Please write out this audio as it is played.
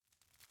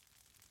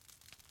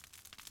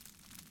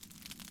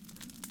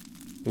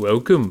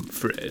Welcome,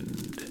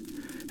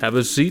 friend. Have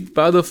a seat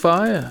by the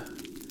fire.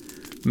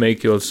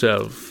 Make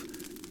yourself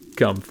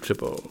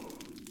comfortable.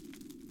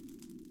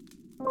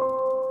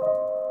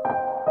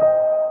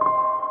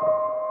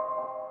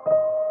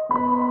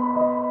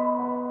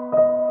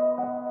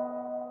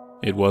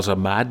 It was a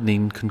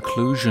maddening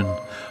conclusion,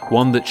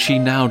 one that she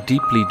now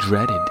deeply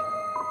dreaded.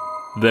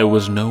 There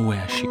was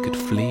nowhere she could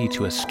flee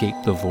to escape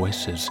the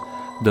voices,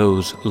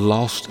 those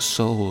lost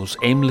souls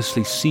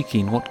aimlessly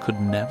seeking what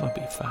could never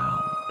be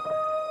found.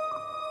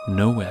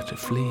 Nowhere to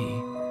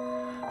flee,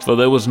 for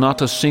there was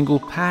not a single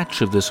patch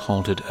of this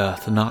haunted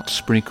earth not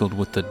sprinkled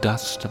with the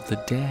dust of the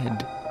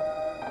dead.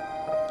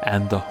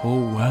 And the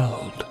whole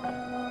world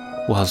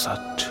was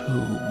a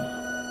tomb.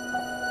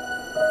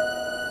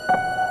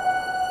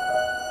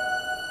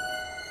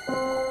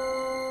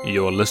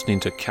 You're listening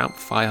to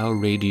Campfire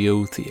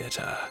Radio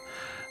Theatre.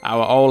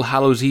 Our All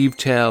Hallows Eve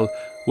tale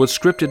was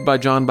scripted by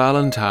John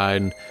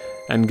Ballantyne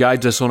and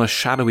guides us on a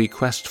shadowy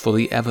quest for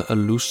the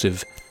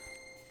ever-elusive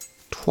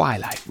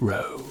Twilight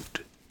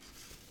Road.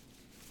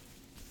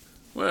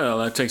 Well,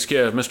 that takes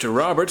care of Mr.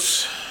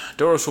 Roberts.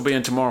 Doris will be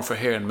in tomorrow for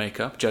hair and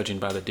makeup. Judging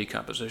by the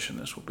decomposition,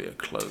 this will be a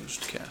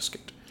closed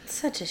casket.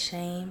 Such a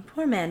shame.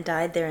 Poor man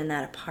died there in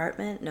that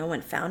apartment. No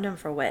one found him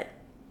for,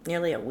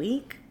 nearly a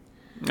week?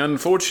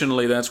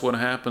 Unfortunately, that's what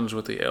happens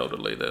with the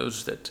elderly.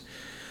 Those that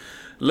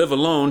live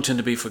alone tend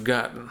to be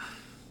forgotten.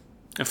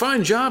 A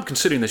fine job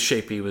considering the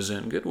shape he was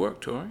in. Good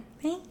work, Tori.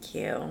 Thank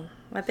you.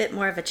 A bit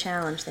more of a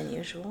challenge than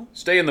usual.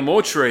 Stay in the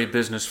mortuary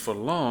business for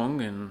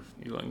long, and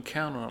you'll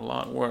encounter a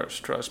lot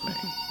worse, trust me.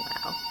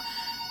 Wow.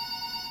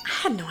 I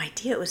had no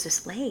idea it was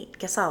this late.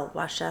 Guess I'll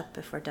wash up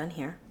if we're done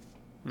here.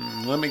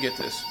 Let me get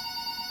this.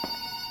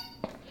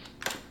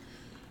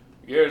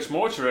 Garrett's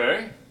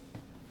mortuary.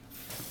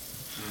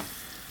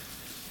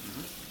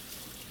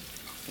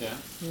 Yeah.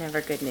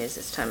 Never good news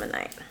this time of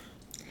night.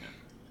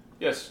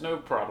 Yes, no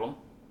problem.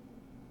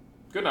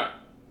 Good night.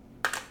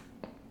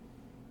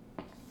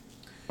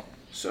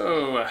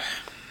 So,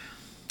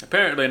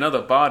 apparently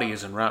another body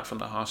is en route from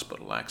the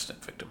hospital.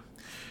 Accident victim.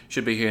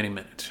 Should be here any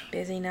minute.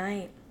 Busy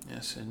night.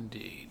 Yes,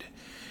 indeed.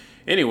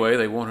 Anyway,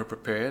 they want her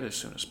prepared as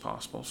soon as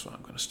possible, so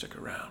I'm going to stick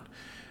around.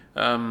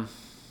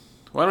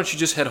 Why don't you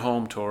just head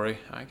home, Tori?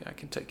 I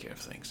can take care of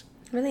things.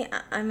 Really?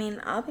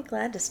 I'll be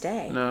glad to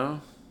stay.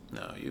 No,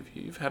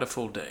 you've had a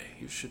full day.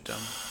 You should,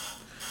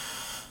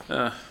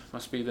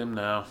 must be them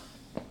now.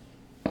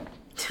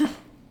 I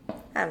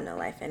have no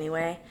life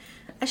anyway.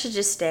 I should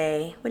just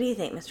stay. What do you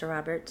think, Mr.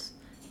 Roberts?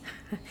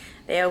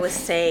 They always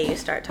say you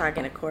start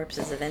talking to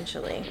corpses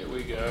eventually. Here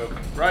we go.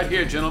 Right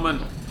here,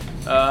 gentlemen.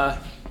 Is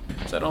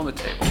that on the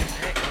table?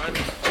 1,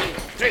 2,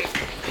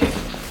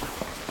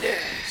 3.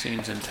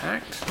 Seems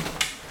intact.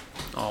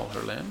 All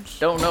her limbs.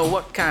 Don't know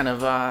what kind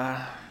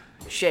of,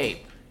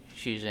 shape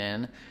she's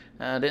in.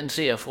 Didn't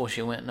see her before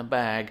she went in the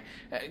bag.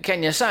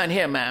 Can you sign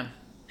here, ma'am?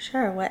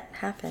 Sure, what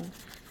happened?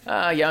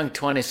 A young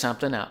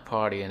 20-something out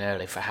partying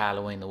early for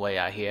Halloween, the way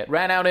I hear it.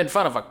 Ran out in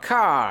front of a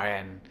car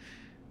and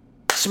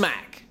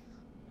smack.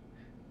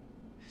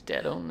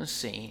 Dead on the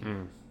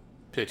scene.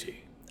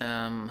 Pity.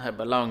 Her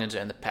belongings are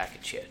in the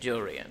package here,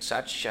 jewelry and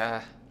such.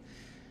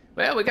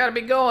 Well, we gotta be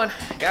going.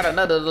 Got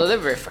another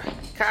delivery for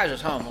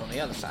Kaiser's home on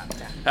the other side of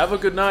town. Have a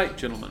good night,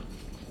 gentlemen.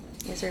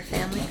 Is her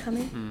family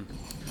coming?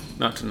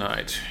 Not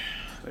tonight.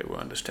 They were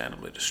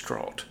understandably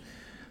distraught.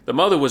 The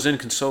mother was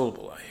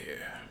inconsolable, I hear.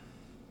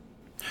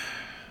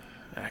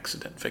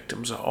 Accident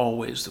victims are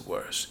always the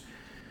worst.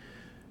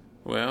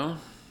 Well,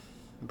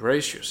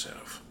 brace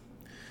yourself.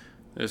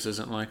 This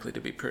isn't likely to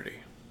be pretty.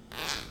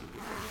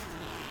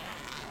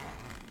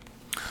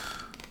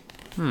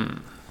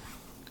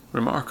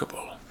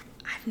 Remarkable.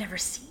 I've never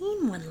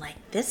seen one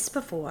like this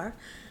before.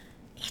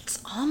 It's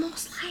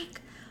almost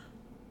like...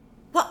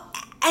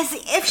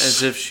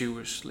 as if she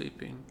were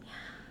sleeping.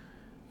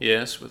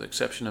 Yes, with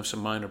exception of some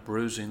minor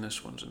bruising,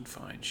 this one's in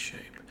fine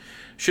shape.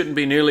 Shouldn't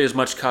be nearly as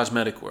much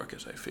cosmetic work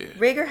as I feared.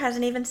 Rigor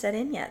hasn't even set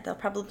in yet. They'll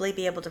probably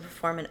be able to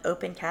perform an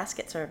open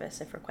casket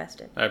service if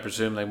requested. I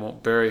presume they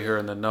won't bury her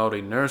in the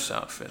naughty nurse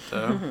outfit,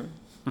 though.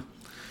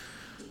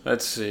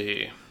 Let's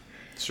see.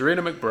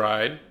 Serena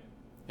McBride,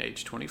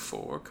 age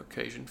 24,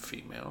 Caucasian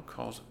female,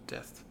 cause of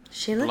death.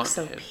 She looks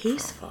so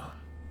peaceful. Trauma.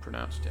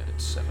 Pronounced dead at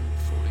 7:40.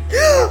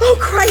 Oh,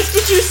 Christ,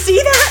 did you see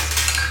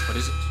that? What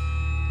is it?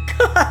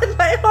 God,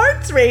 my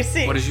heart's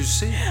racing. What did you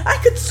see? I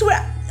could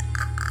swear...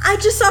 I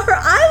just saw her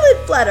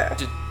eyelid flutter.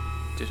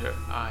 Did her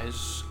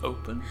eyes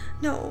open?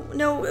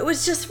 No, it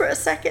was just for a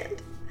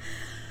second.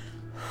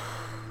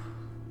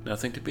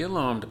 Nothing to be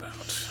alarmed about.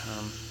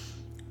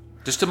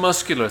 Just a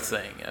muscular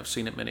thing. I've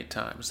seen it many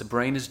times. The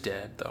brain is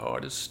dead, the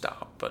heart is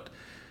stopped, but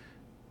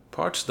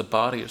parts of the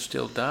body are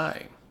still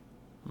dying,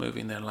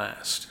 moving their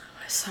last.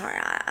 Sorry,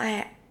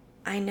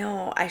 I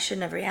know I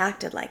shouldn't have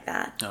reacted like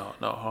that.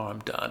 No harm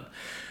done.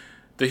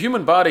 The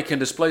human body can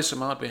display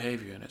some odd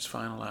behavior in its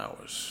final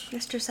hours.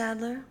 Mr.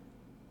 Sadler,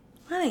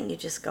 why don't you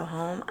just go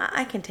home?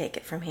 I can take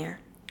it from here.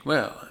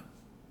 Well,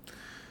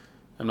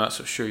 I'm not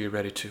so sure you're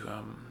ready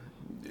to,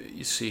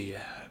 you see,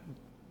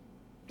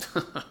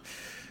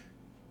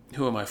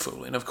 Who am I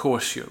fooling? Of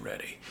course you're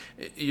ready.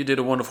 You did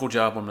a wonderful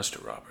job on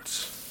Mr.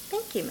 Roberts.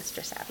 Thank you,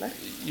 Mr. Sadler.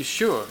 You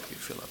sure you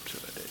feel up to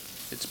it?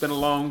 It's been a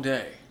long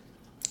day.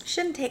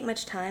 Shouldn't take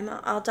much time.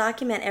 I'll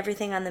document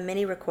everything on the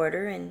mini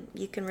recorder, and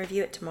you can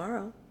review it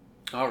tomorrow.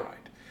 All right.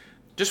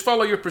 Just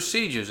follow your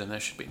procedures, and there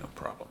should be no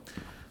problem.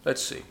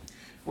 Let's see.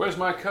 Where's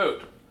my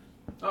coat?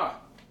 Ah,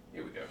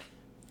 here we go.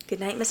 Good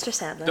night, Mr.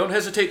 Sadler. Don't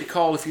hesitate to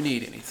call if you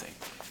need anything.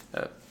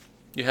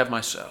 You have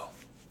my cell.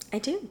 I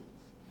do.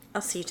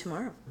 I'll see you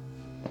tomorrow.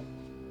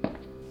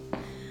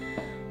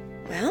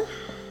 Well,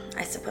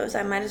 I suppose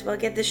I might as well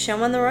get this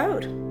show on the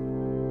road.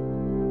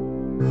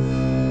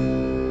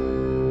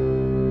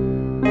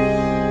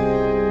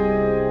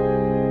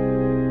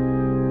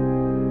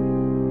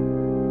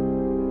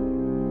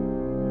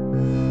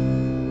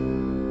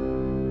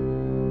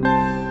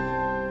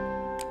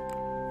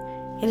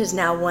 It is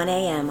now 1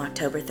 a.m.,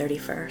 October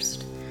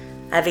 31st.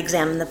 I've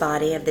examined the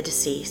body of the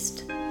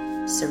deceased,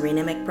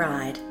 Serena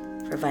McBride,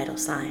 for vital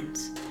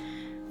signs.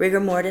 Rigor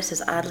mortis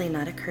has oddly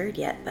not occurred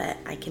yet, but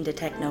I can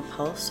detect no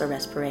pulse or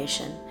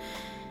respiration.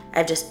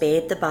 I've just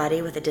bathed the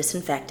body with a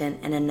disinfectant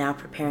and am now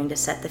preparing to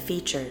set the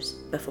features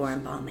before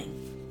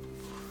embalming.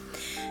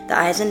 The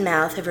eyes and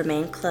mouth have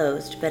remained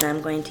closed, but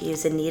I'm going to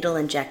use a needle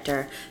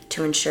injector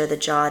to ensure the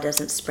jaw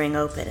doesn't spring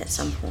open at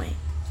some point.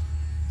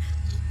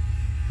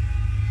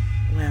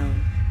 Well,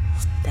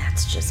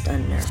 that's just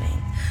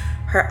unnerving.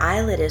 Her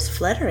eyelid is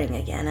fluttering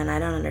again, and I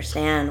don't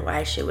understand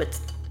why she would...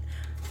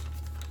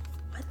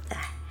 What the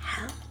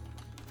hell?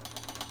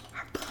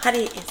 Her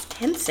body is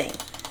tensing.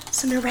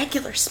 Some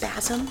irregular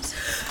spasms.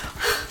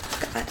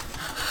 God.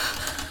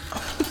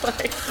 Oh my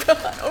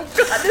God. Oh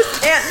God, this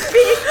can't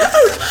be.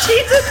 Oh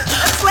Jesus,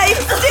 slave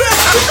still.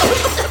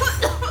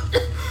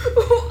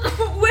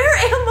 Where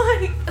am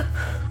I?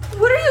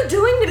 What are you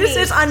doing to me? This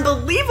is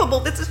unbelievable.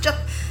 This is just...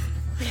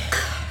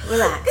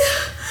 Relax.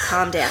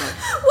 Calm down.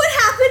 What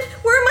happened?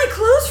 Where are my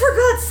clothes, for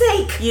God's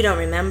sake? You don't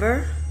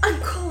remember? I'm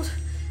cold.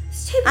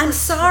 This table I'm is-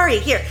 sorry.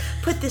 Here,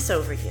 put this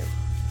over you.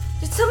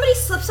 Did somebody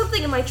slip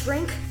something in my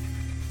drink?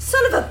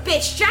 Son of a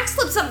bitch, Jack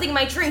slipped something in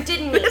my drink,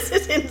 didn't he? This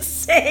is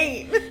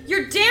insane.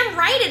 You're damn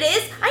right it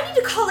is. I need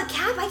to call a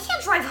cab. I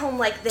can't drive home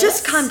like this.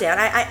 Just calm down.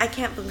 I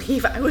can't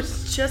believe I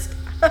was just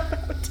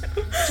about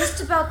to...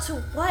 Just about to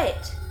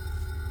what?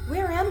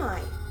 Where am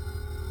I?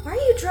 Why are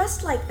you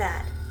dressed like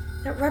that?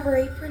 That rubber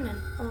apron and...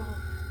 Oh.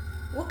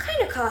 What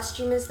kind of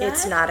costume is that?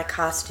 It's not a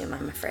costume,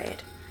 I'm afraid.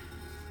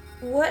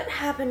 What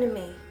happened to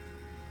me?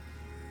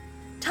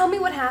 Tell me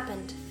what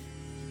happened.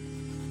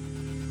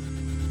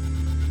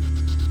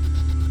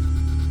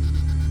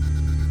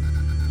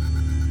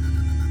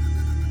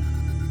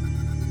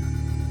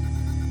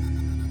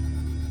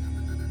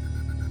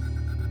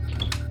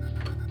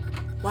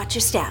 Watch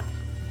your step.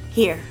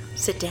 Here,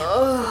 sit down.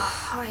 Ugh,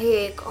 I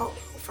ache all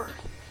over.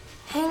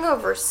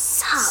 Hangovers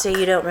suck. So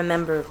you don't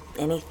remember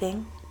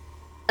anything?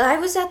 I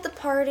was at the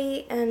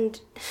party and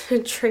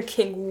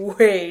drinking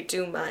way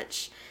too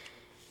much.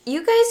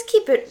 You guys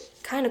keep it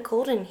kind of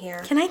cold in here.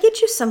 Can I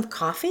get you some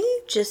coffee?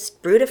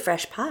 Just brewed a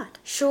fresh pot.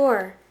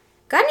 Sure.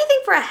 Got anything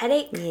for a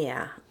headache?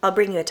 Yeah, I'll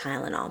bring you a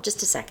Tylenol.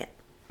 Just a second.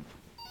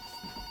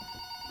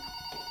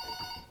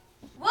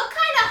 What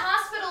kind of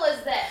hospital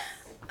is this?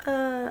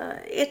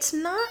 It's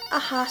not a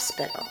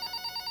hospital.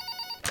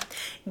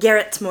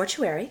 Garrett's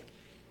Mortuary.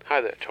 Hi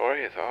there,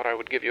 Tori. I thought I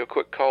would give you a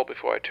quick call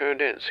before I turned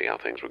in and see how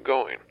things were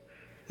going.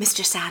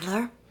 Mr.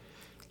 Sadler,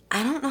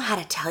 I don't know how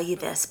to tell you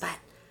this, but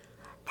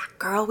that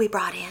girl we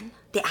brought in,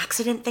 the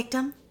accident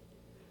victim,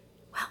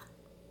 well,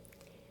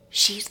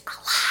 she's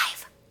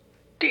alive.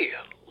 Dear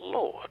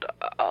Lord,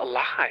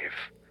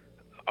 alive?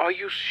 Are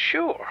you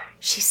sure?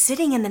 She's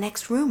sitting in the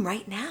next room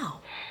right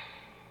now.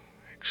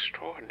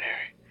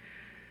 Extraordinary.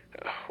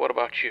 What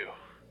about you?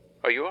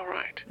 Are you all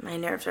right? My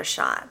nerves are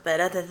shot, but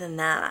other than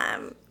that,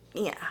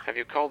 yeah. Have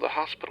you called the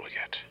hospital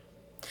yet?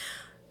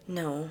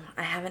 No,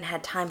 I haven't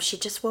had time. She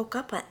just woke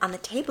up on the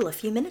table a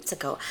few minutes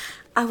ago.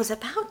 I was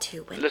about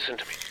to, but... Listen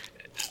to me.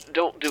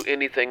 Don't do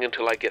anything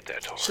until I get there,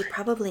 Tori. She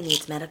probably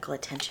needs medical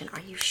attention. Are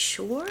you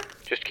sure?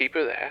 Just keep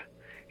her there.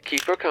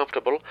 Keep her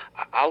comfortable.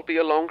 I'll be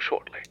along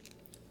shortly.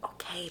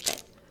 Okay,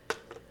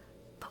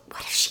 but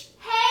what if she...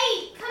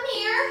 Hey, come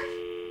here.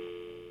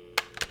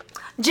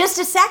 Just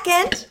a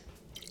second.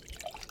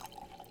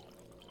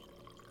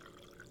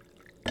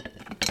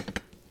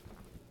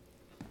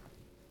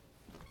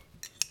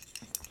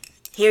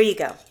 Here you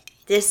go.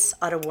 This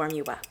ought to warm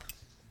you up.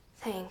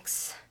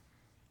 Thanks.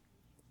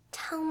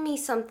 Tell me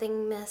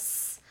something,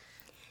 Miss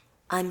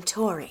I'm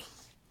Tori.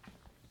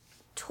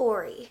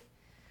 Tori.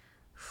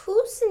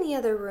 Who's in the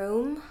other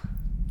room?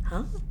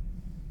 Huh?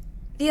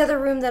 The other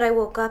room that I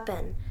woke up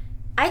in.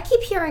 I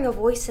keep hearing a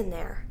voice in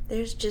there.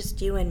 There's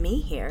just you and me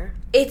here.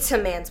 It's a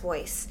man's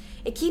voice.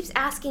 It keeps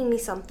asking me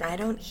something. I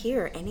don't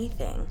hear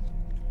anything.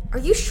 Are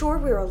you sure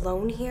we're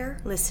alone here?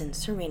 Listen,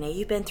 Serena,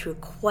 you've been through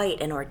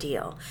quite an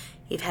ordeal.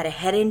 You've had a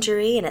head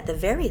injury and at the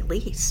very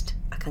least,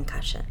 a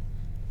concussion.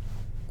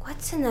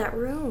 What's in that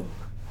room?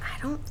 I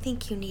don't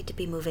think you need to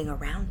be moving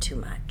around too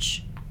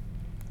much.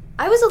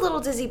 I was a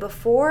little dizzy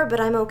before, but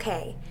I'm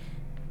okay.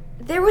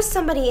 There was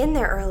somebody in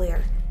there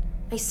earlier.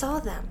 I saw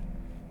them.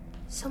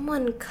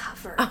 Someone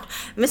covered. Oh,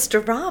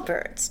 Mr.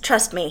 Roberts.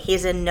 Trust me,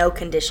 he's in no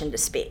condition to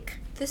speak.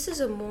 This is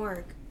a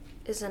morgue,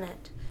 isn't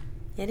it?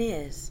 It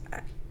is.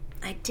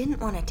 I didn't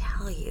want to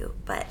tell you,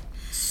 but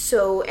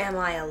So am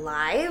I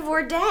alive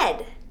or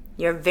dead?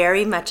 you're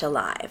very much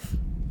alive.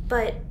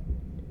 But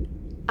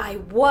I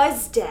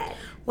was dead.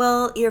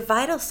 Well, your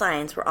vital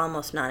signs were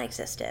almost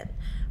non-existent.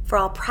 For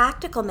all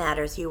practical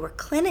matters, you were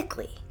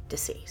clinically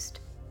deceased.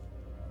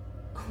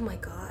 Oh my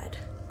God.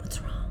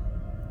 What's wrong?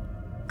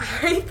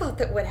 I thought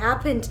that what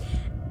happened,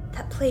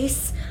 that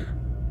place,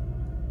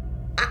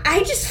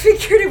 I just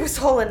figured it was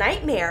all a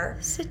nightmare.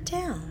 Sit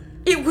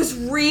down. It was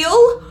real?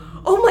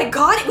 Oh my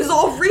God, it was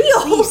all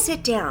real. Please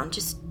sit down.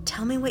 Just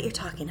tell me what you're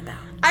talking about.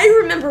 I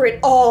remember it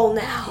all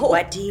now.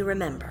 What do you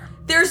remember?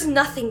 There's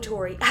nothing,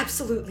 Tori.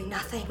 Absolutely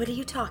nothing. What are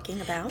you talking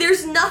about?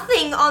 There's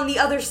nothing on the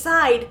other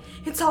side.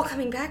 It's all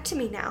coming back to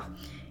me now.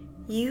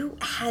 You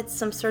had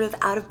some sort of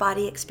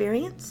out-of-body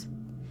experience?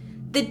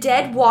 The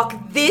dead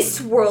walk this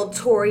world,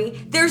 Tori.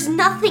 There's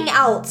nothing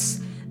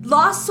else.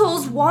 Lost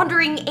souls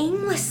wandering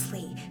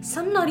aimlessly.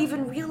 Some not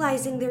even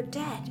realizing they're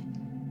dead.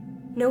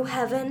 No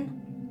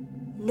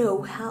heaven,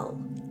 no hell.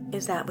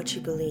 Is that what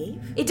you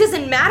believe? It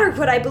doesn't matter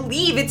what I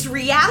believe, it's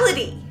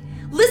reality.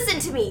 Listen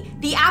to me.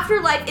 The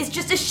afterlife is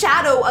just a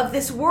shadow of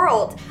this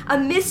world. A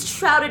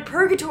mist-shrouded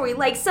purgatory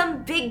like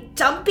some big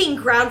dumping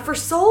ground for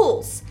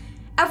souls.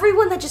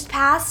 Everyone that just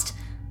passed,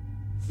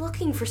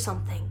 looking for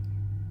something.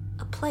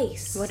 A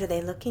place. What are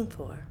they looking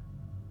for?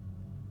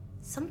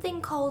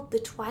 Something called the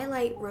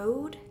Twilight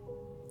Road?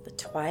 The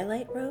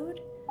Twilight Road?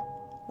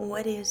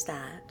 What is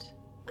that?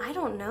 I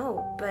don't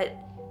know, but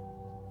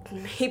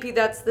maybe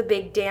that's the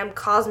big damn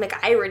cosmic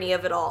irony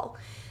of it all.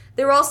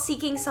 They're all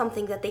seeking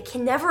something that they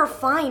can never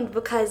find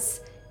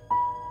because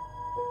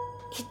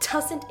it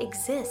doesn't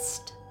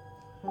exist.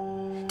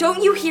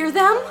 Don't you hear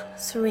them?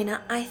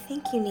 Serena, I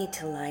think you need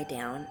to lie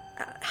down.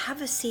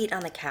 Have a seat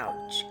on the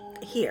couch.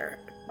 Here,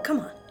 come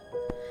on.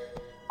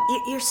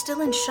 You're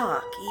still in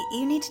shock.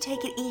 You need to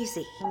take it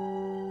easy.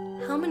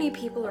 How many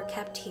people are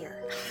kept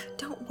here?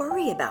 Don't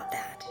worry about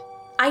that.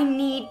 I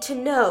need to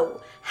know.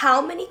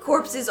 How many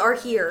corpses are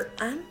here?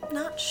 I'm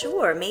not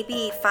sure.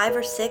 Maybe 5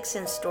 or 6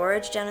 in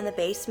storage down in the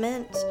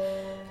basement.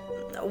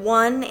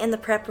 1 in the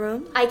prep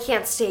room. I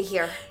can't stay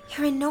here.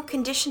 You're in no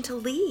condition to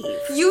leave.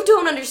 You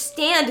don't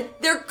understand.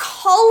 They're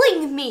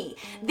calling me.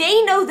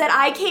 They know that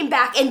I came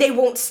back and they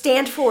won't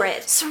stand for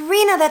it.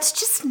 Serena, that's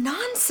just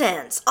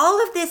nonsense.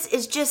 All of this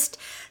is just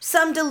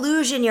some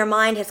delusion your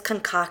mind has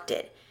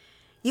concocted.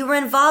 You were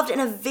involved in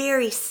a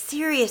very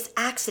serious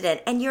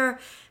accident and you're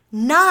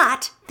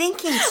not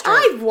thinking straight.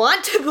 I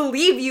want to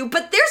believe you,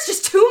 but there's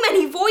just too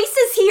many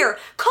voices here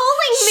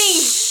calling me.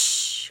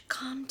 Shh,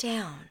 calm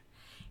down.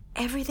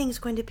 Everything's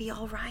going to be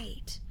all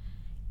right.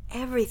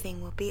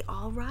 Everything will be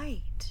all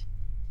right.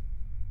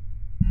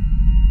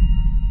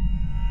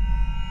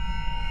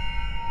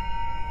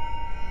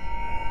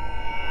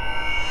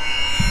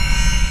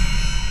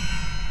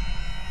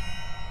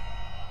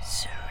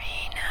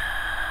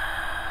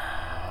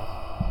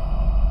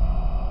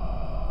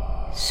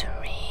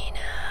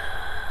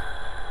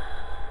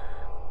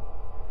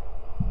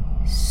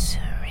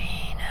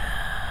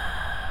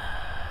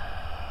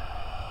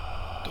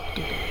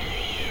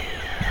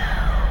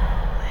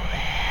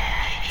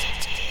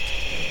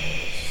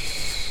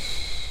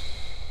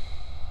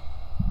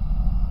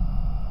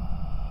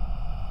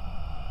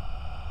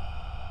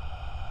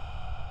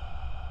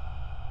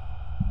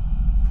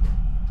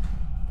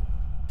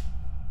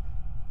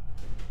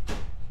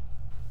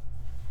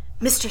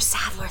 Mr.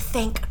 Sadler,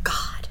 thank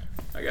God.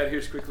 I got here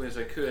as quickly as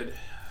I could.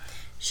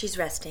 She's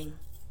resting.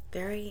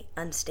 Very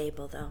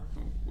unstable, though.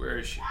 Where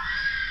is she?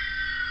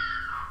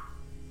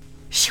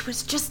 She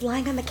was just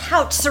lying on the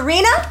couch.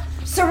 Serena?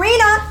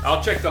 Serena?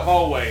 I'll check the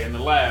hallway and the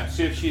lab,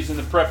 see if she's in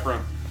the prep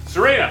room.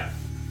 Serena!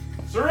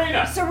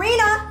 Serena!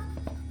 Serena?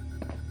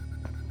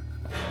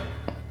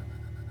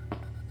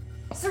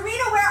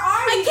 Serena, where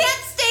are you? I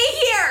can't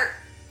stay here.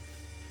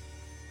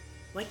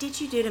 What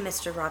did you do to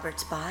Mr.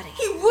 Roberts' body?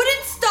 He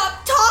wouldn't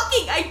stop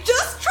talking. I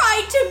just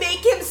tried to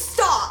make him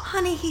stop.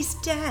 Honey, he's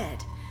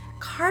dead.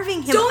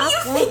 Carving him Don't up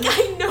you won't think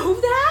I know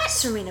that?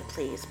 Serena,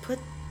 please, put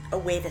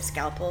away the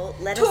scalpel.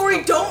 Let Tori,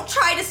 us don't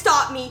try to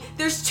stop me.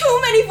 There's too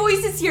many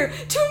voices here.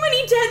 Too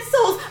many dead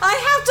souls. I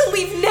have to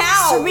leave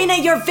now.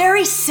 Serena, you're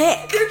very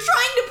sick. They're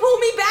trying to pull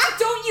me back,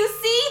 don't you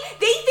see?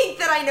 They think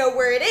that I know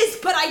where it is,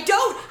 but I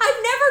don't.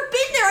 I've never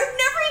been there. I've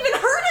never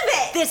even heard of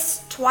it.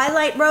 This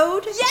Twilight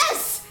Road?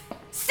 Yes!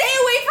 Stay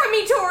away from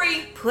me,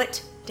 Tori.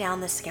 Put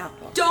down the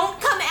scalpel. Don't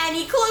come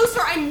any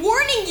closer. I'm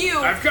warning you.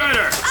 I've got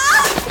her!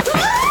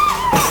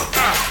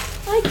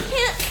 I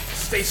can't.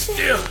 Stay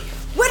still!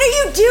 What are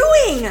you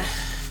doing?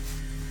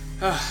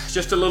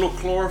 Just a little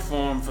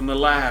chloroform from the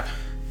lab.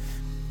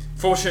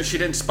 Fortunate she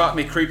didn't spot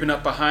me creeping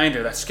up behind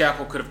her. That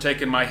scalpel could have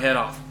taken my head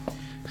off.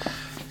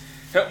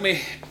 Help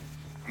me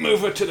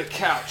move her to the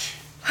couch.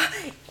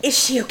 Is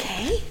she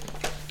okay?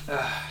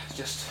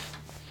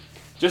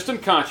 Just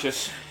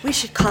unconscious. We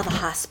should call the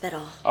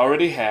hospital.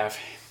 Already have.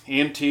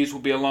 EMTs will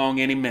be along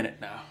any minute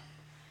now.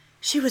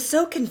 She was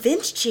so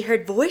convinced she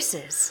heard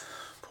voices.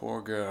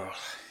 Poor girl.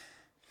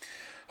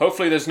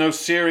 Hopefully there's no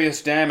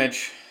serious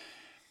damage.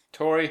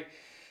 Tori,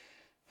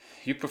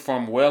 you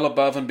performed well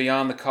above and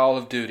beyond the call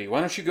of duty.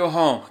 Why don't you go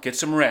home, get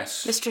some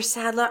rest? Mr.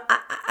 Sadler,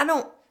 I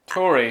don't...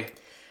 Tori,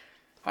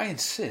 I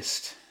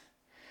insist.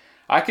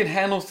 I can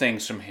handle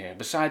things from here.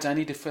 Besides, I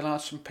need to fill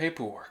out some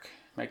paperwork,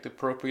 make the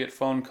appropriate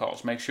phone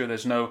calls, make sure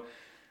there's no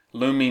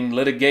looming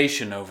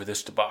litigation over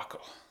this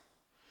debacle.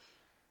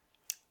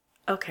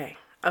 Okay,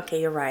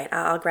 you're right.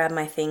 I'll grab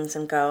my things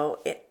and go.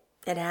 It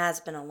has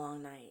been a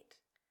long night.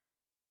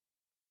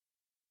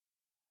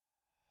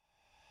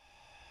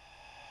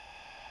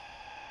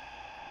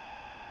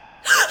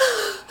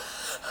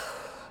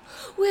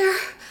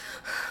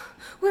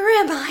 Where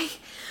am I?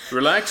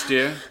 Relax,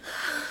 dear.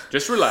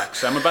 Just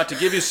relax. I'm about to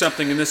give you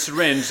something in this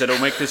syringe that'll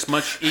make this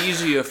much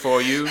easier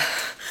for you.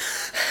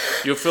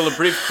 You'll feel a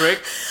brief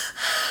prick.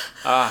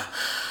 Ah.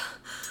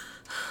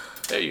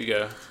 There you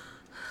go.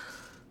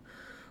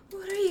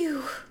 What are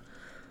you?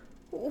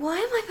 Why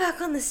am I back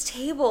on this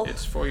table?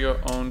 It's for your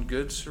own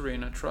good,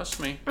 Serena. Trust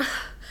me.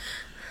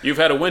 You've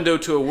had a window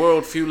to a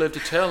world few live to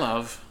tell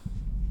of.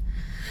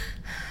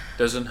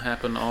 Doesn't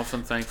happen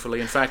often,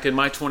 thankfully. In fact, in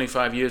my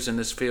 25 years in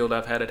this field,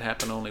 I've had it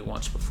happen only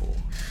once before.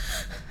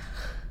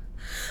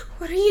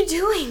 What are you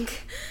doing?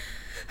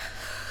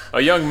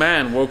 A young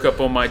man woke up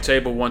on my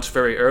table once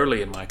very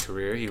early in my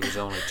career. He was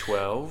only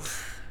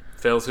 12.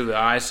 Fell through the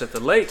ice at the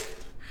lake.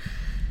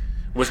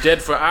 Was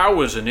dead for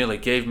hours and nearly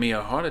gave me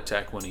a heart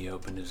attack when he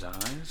opened his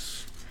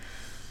eyes.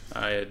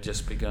 I had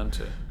just begun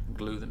to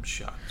glue them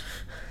shut.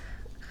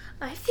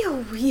 I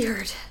feel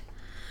weird.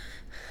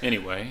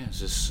 Anyway, as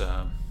this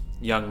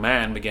young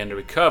man began to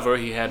recover,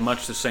 he had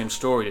much the same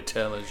story to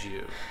tell as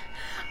you.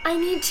 I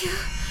need to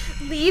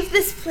leave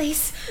this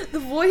place. The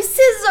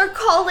voices are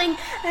calling,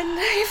 and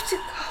I have to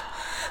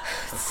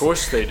go. Of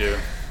course they do.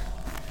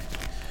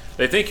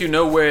 They think you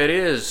know where it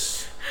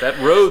is. That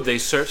road they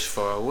search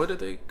for. What do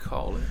they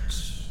call it?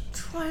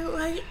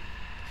 Twilight?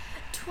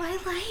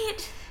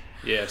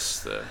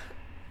 Yes, the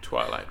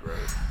Twilight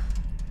Road.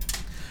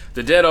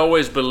 The dead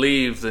always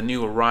believe the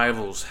new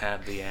arrivals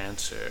have the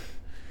answer.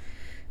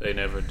 They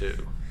never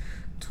do.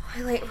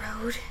 Twilight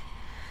Road.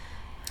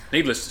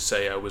 Needless to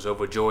say, I was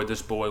overjoyed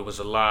this boy was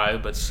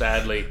alive, but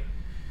sadly,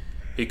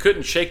 he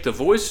couldn't shake the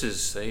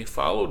voices. They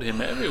followed him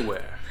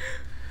everywhere.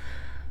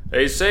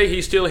 They say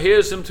he still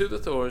hears them through the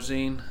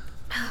Thorazine.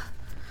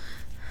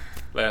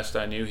 Last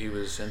I knew, he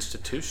was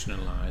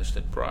institutionalized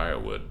at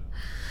Briarwood,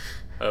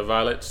 a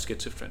violent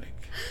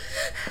schizophrenic.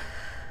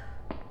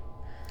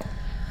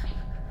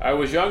 I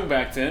was young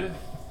back then,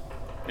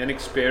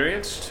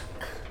 inexperienced.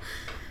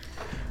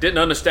 Didn't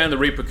understand the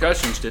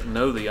repercussions, didn't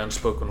know the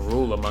unspoken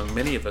rule among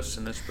many of us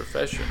in this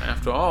profession.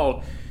 After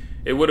all,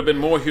 it would have been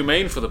more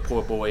humane for the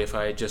poor boy if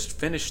I had just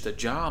finished the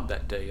job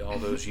that day all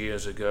those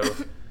years ago.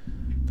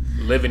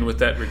 Living with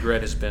that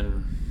regret has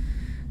been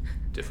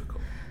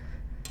difficult.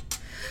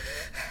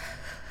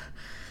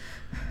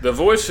 The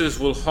voices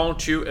will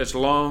haunt you as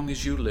long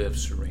as you live,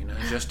 Serena,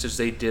 just as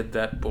they did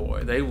that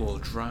boy. They will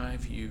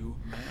drive you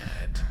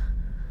mad.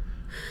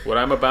 What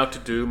I'm about to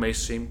do may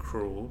seem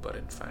cruel, but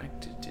in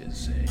fact it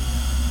is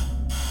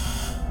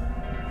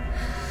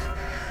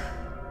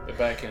the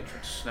back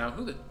entrance. Now,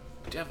 who the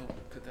devil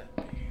could that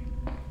be?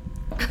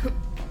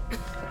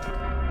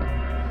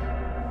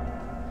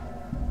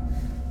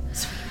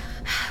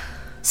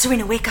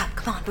 Serena, wake up.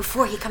 Come on,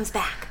 before he comes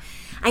back.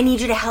 I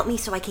need you to help me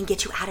so I can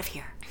get you out of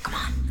here. Come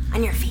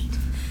on your feet.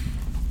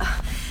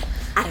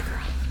 Atta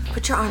girl.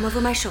 Put your arm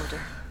over my shoulder.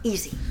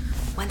 Easy.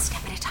 One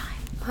step at a time.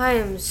 I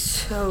am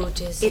so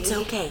dizzy. It's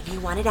okay. You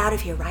want it out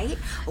of here, right?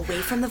 Away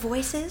from the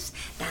voices?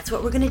 That's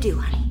what we're gonna do,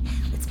 honey.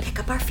 Let's pick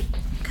up our feet.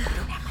 Good. We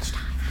don't have much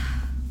time.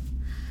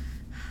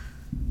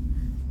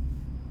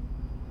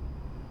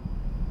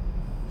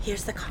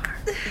 Here's the car.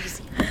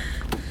 Easy.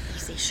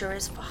 Easy. Sure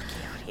is foggy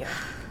out here.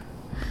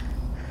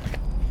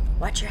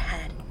 Watch your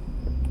head.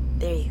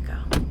 There you go.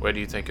 Where do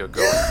you think you're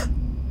going?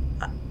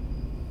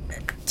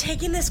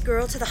 Taking this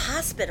girl to the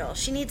hospital.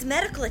 She needs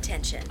medical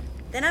attention.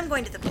 Then I'm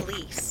going to the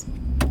police.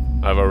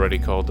 I've already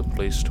called the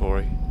police,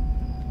 Tori.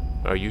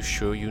 Are you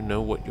sure you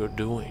know what you're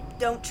doing?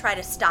 Don't try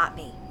to stop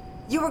me.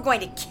 You were going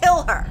to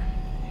kill her.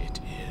 It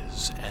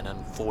is an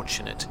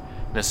unfortunate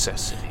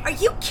necessity. Are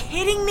you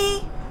kidding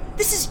me?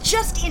 This is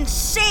just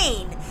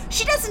insane.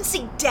 She doesn't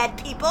see dead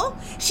people.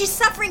 She's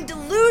suffering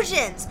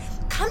delusions.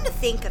 Come to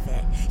think of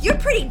it, you're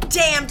pretty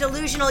damn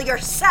delusional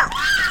yourself.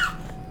 Ah!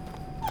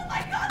 Oh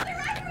my God,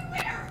 they're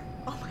everywhere.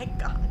 Oh my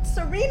God,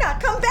 Serena,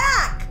 come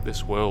back.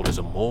 This world is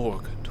a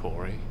morgue,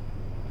 Tori.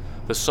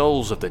 The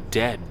souls of the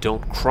dead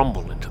don't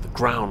crumble into the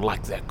ground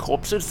like their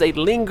corpses. They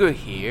linger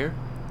here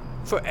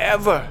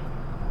forever.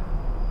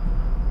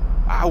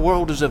 Our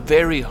world is a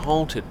very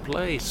haunted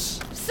place.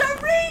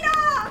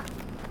 Serena!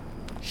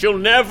 She'll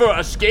never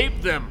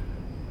escape them.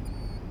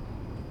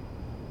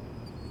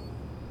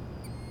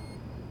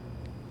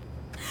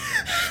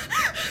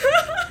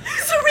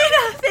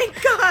 Serena,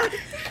 thank God.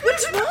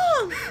 What's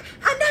wrong?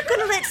 I'm not going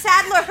to let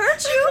Sadler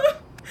hurt you.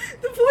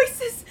 The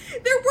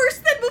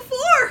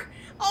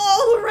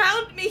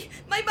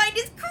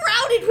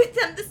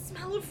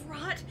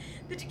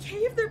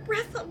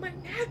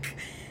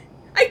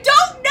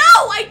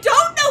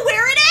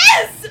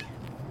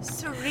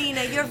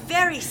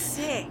very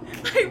sick.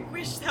 I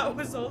wish that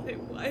was all it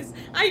was.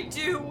 I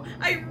do.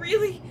 I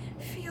really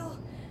feel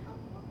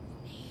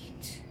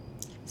neat.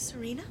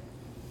 Serena?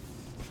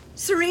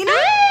 Serena?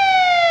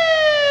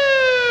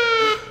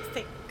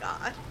 Thank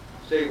God.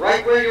 Stay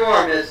right where you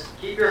are, miss.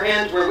 Keep your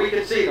hands where we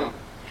can see them.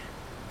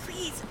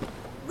 Please,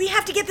 we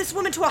have to get this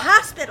woman to a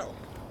hospital.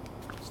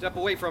 Step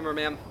away from her,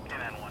 ma'am.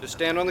 Just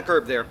stand on the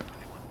curb there.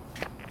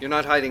 You're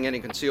not hiding any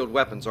concealed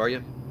weapons, are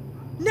you?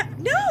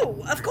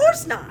 No, of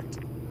course not.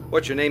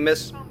 What's your name,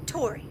 miss?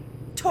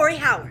 Tori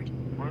Howard.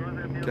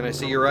 Can I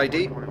see your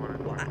ID?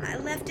 I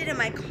left it in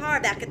my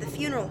car back at the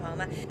funeral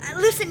home.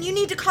 Listen, you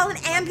need to call an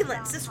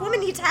ambulance. This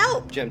woman needs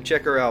help. Jim,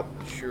 check her out.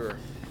 Sure.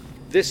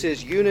 This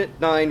is Unit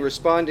 9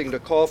 responding to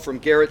call from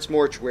Garrett's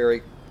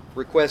Mortuary.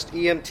 Request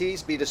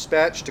EMTs be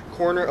dispatched to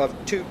corner of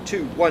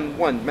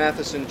 2211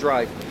 Matheson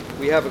Drive.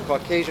 We have a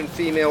Caucasian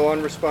female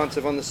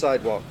unresponsive on the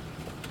sidewalk.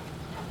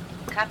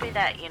 Copy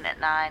that, Unit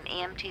 9.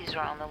 EMTs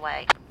are on the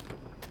way.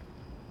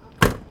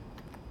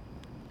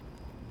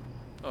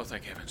 Oh,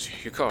 thank heavens.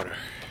 You caught her.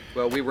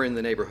 Well, we were in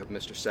the neighborhood,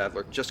 Mr.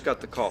 Sadler. Just got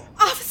the call.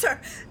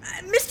 Officer,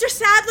 Mr.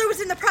 Sadler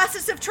was in the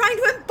process of trying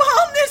to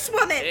embalm this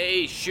woman.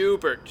 Hey,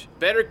 Schubert.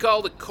 Better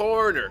call the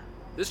coroner.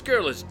 This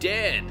girl is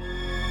dead.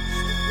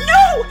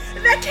 No!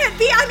 That can't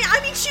be. I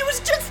mean, she was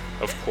just...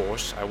 Of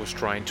course, I was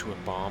trying to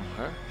embalm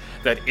her.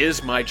 That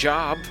is my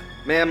job.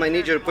 Ma'am, I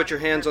need you to put your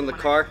hands on the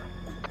car.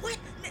 What?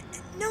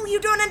 No, you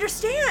don't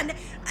understand.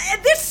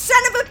 This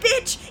son of a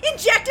bitch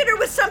injected her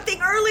with something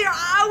earlier.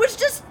 I was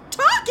just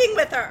talking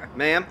with her.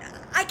 Ma'am?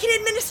 I can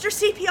administer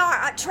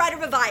CPR. Try to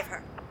revive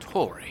her.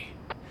 Tori,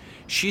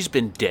 she's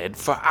been dead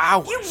for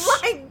hours. You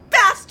lying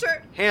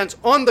bastard! Hands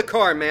on the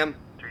car, ma'am.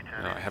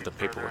 I have the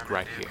paperwork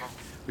right here.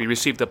 We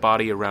received the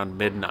body around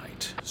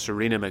midnight.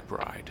 Serena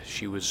McBride.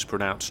 She was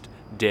pronounced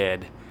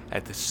dead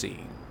at the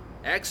scene.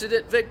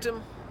 Accident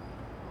victim?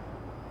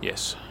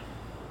 Yes.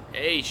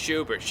 Hey,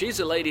 Schubert. She's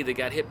the lady that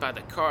got hit by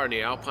the car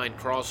near Alpine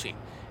Crossing.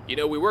 You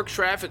know, we worked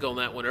traffic on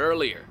that one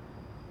earlier.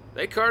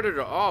 They carted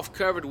her off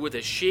covered with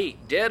a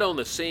sheet, dead on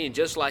the scene,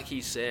 just like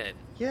he said.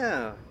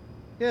 Yeah,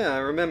 I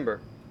remember.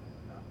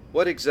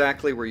 What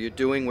exactly were you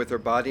doing with her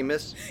body,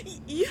 miss?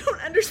 You don't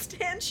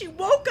understand. She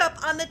woke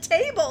up on the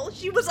table.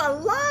 She was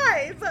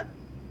alive.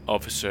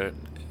 Officer,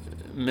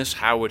 Miss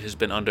Howard has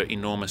been under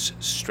enormous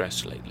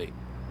stress lately.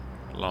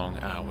 Long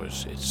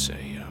hours. It's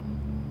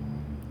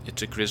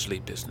a grisly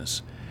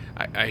business.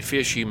 I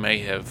fear she may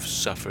have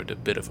suffered a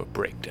bit of a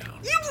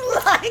breakdown. You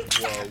lying!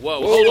 Whoa,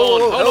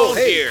 hold on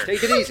hey, here.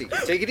 Take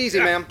it easy,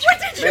 ma'am. What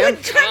did you Ma'am,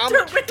 inject her Calm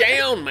with?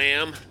 down,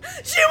 ma'am.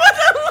 She was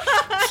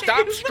alive!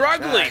 Stop I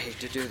struggling. hate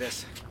to do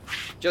this.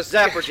 Just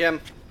zap her, Jim.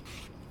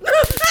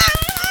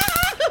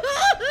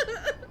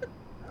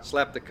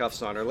 Slap the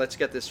cuffs on her. Let's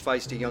get this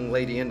feisty young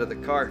lady into the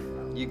car.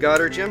 You got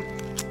her, Jim?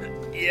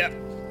 Yep.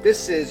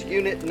 This is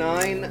Unit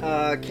 9.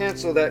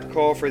 Cancel that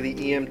call for the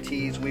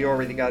EMTs. We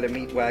already got a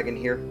meat wagon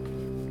here.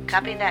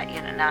 Copy that,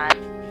 Unit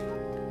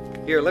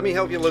 9. Here, let me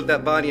help you load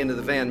that body into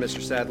the van,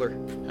 Mr. Sadler.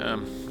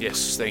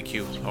 Yes, thank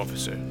you,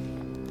 officer.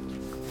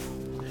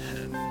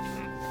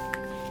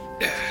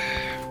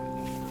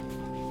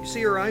 You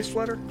see her eyes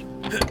flutter?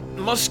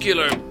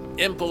 Muscular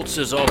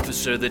impulses,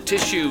 officer. The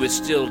tissue is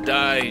still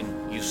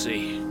dying, you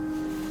see.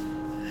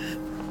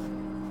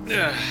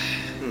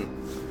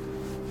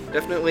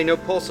 Definitely no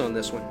pulse on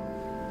this one.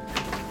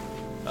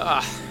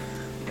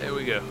 There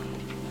we go.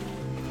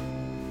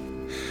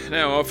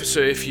 Now,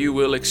 officer, if you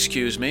will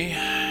excuse me,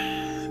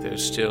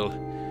 there's still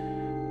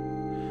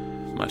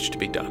much to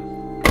be done.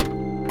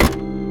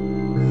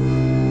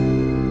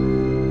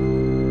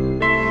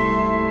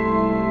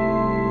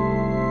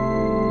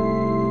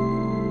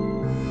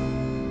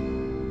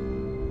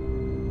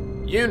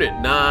 Unit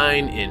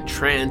 9 in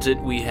transit.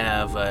 We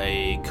have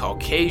a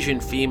Caucasian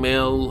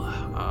female,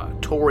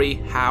 Tori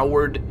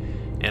Howard,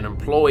 an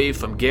employee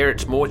from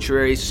Garrett's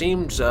Mortuary.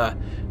 Seems to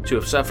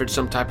have suffered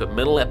some type of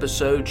mental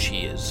episode. She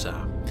is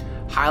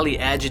highly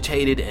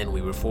agitated, and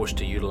we were forced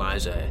to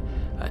utilize a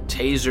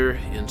taser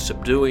in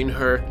subduing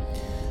her.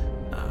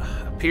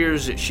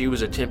 Appears that she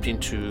was attempting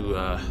to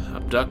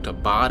abduct a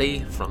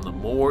body from the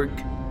morgue.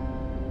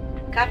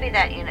 Copy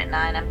that, Unit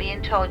 9. I'm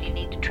being told you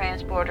need to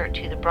transport her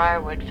to the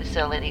Briarwood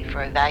facility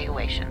for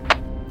evaluation.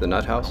 The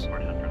nut house?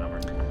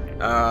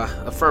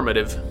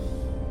 Affirmative.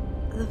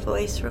 The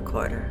voice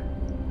recorder.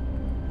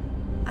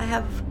 I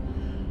have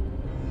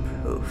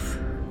proof.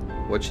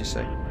 What'd she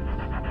say?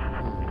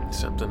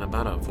 Something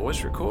about a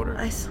voice recorder?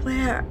 I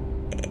swear,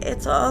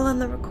 it's all on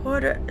the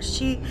recorder.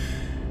 She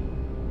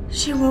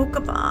woke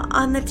up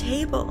on the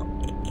table.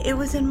 It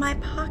was in my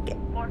pocket.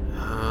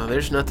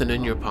 There's nothing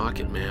in your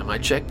pocket, ma'am. I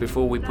checked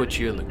before we put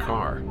you in the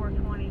car.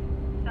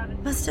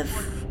 Must have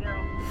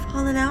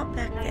fallen out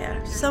back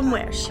there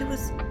somewhere. She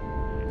was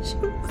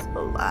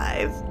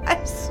alive.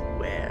 I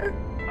swear.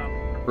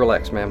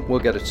 Relax, ma'am. We'll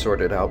get it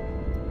sorted out.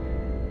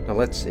 Now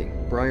let's see.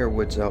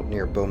 Briarwood's out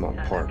near Beaumont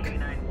Park.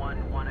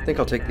 I think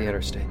I'll take the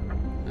interstate.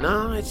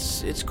 No,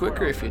 it's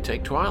quicker if you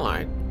take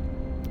Twilight.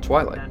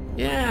 Twilight?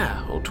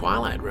 Yeah, old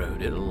Twilight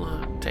Road.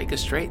 It'll take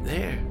us straight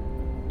there.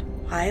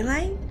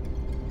 Twilight?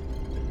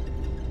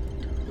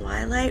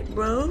 Twilight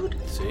Road?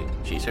 See,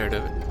 she's heard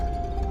of it.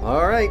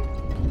 All right.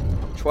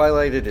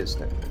 Twilight it is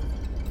then.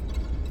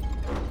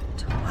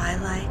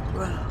 Twilight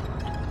Road.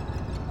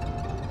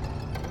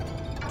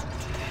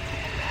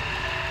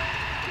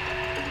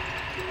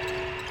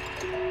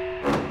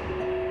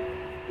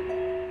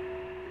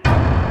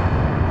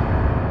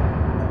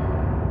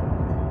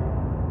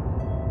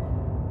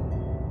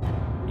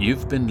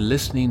 You've been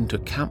listening to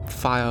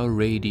Campfire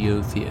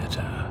Radio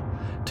Theater.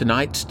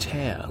 Tonight's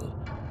tale,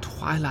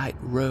 Twilight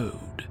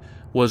Road,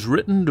 was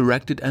written,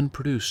 directed, and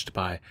produced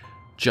by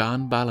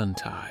John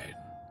Ballantyne.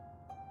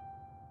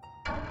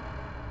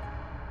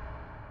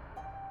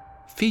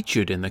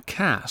 Featured in the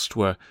cast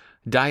were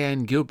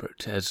Diane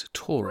Gilbert as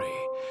Tori,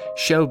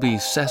 Shelby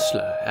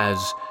Sessler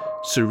as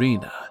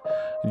Serena,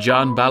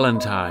 John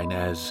Ballantyne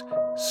as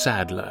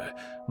Sadler,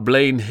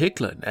 Blaine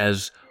Hicklin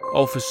as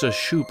Officer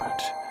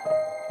Schubert.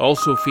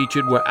 Also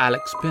featured were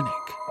Alex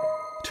Pinnock,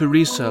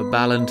 Teresa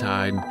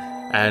Ballantyne,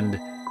 and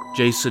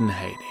Jason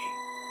Haney.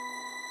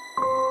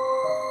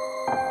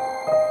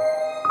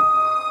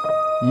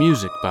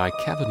 Music by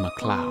Kevin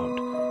MacLeod,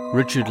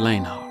 Richard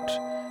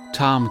Lanehart,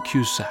 Tom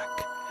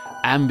Cusack,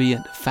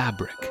 Ambient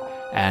Fabric,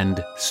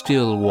 and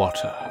Still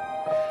Water.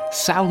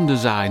 Sound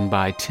design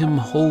by Tim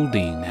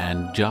Holding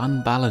and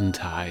John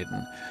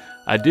Ballantyne.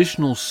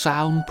 Additional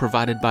sound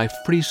provided by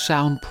Free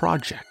Sound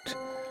Project.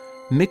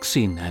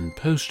 Mixing and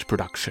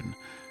post-production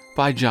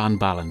by John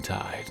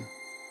Ballantyne.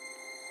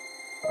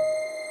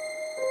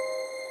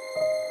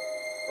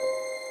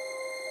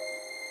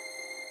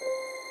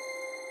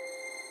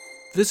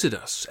 Visit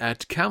us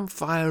at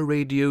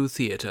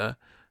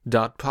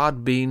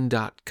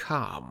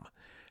campfireradiotheater.podbean.com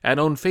and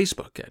on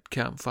Facebook at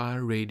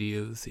Campfire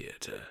Radio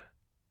Theater.